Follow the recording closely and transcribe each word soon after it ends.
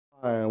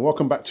Hi, and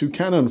welcome back to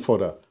Cannon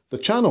Fodder, the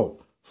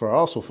channel for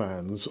Arsenal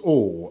fans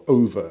all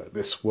over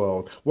this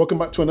world. Welcome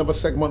back to another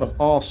segment of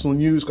Arsenal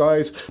news,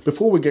 guys.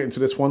 Before we get into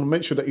this one,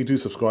 make sure that you do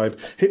subscribe,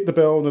 hit the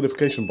bell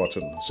notification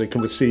button so you can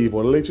receive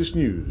all the latest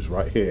news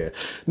right here.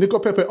 Nico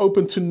Pepe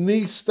open to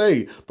Nice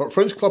stay, but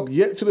French club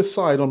yet to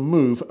decide on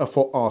move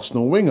for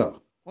Arsenal winger.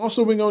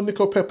 Arsenal winger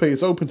Nico Pepe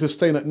is open to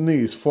staying at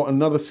Nice for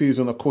another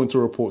season according to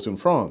reports in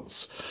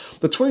France.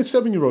 The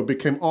 27-year-old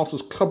became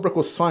Arsenal's club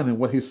record signing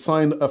when he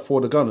signed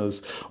for the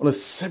Gunners on a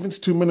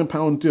 £72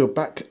 million deal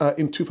back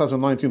in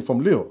 2019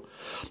 from Lille.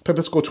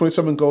 Pepe scored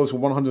 27 goals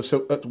in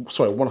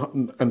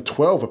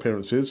 112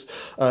 appearances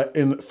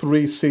in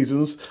 3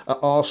 seasons at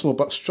Arsenal,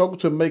 but struggled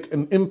to make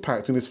an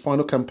impact in his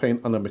final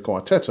campaign under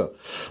Mikel Arteta.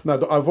 Now,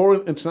 the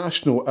Ivorian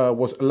international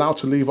was allowed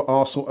to leave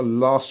Arsenal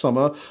last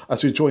summer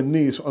as he joined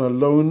Nice on a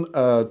loan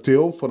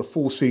deal for the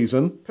full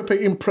season.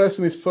 Pepe impressed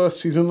in his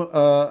first season,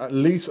 at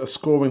least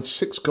scoring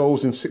 6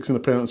 goals in 16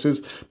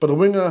 appearances, but the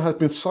winger has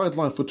been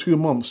sidelined for 2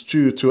 months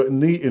due to a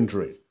knee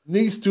injury.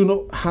 Nice do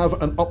not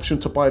have an option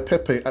to buy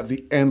Pepe at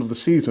the end of the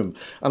season,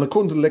 and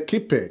according to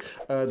L'Equipe,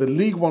 the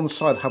League One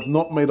side have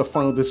not made a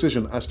final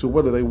decision as to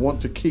whether they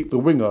want to keep the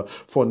winger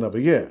for another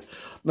year.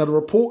 Now, the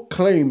report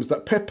claims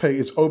that Pepe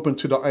is open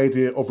to the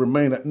idea of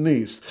remaining at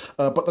Nice,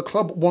 but the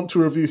club want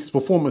to review his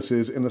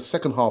performances in the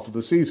second half of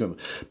the season.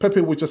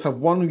 Pepe will just have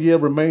 1 year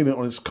remaining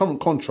on his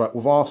current contract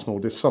with Arsenal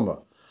this summer.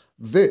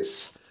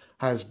 This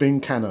has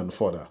been Cannon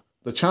Fodder,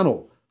 the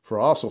channel for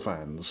Arsenal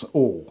fans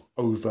all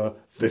over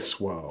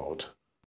this world.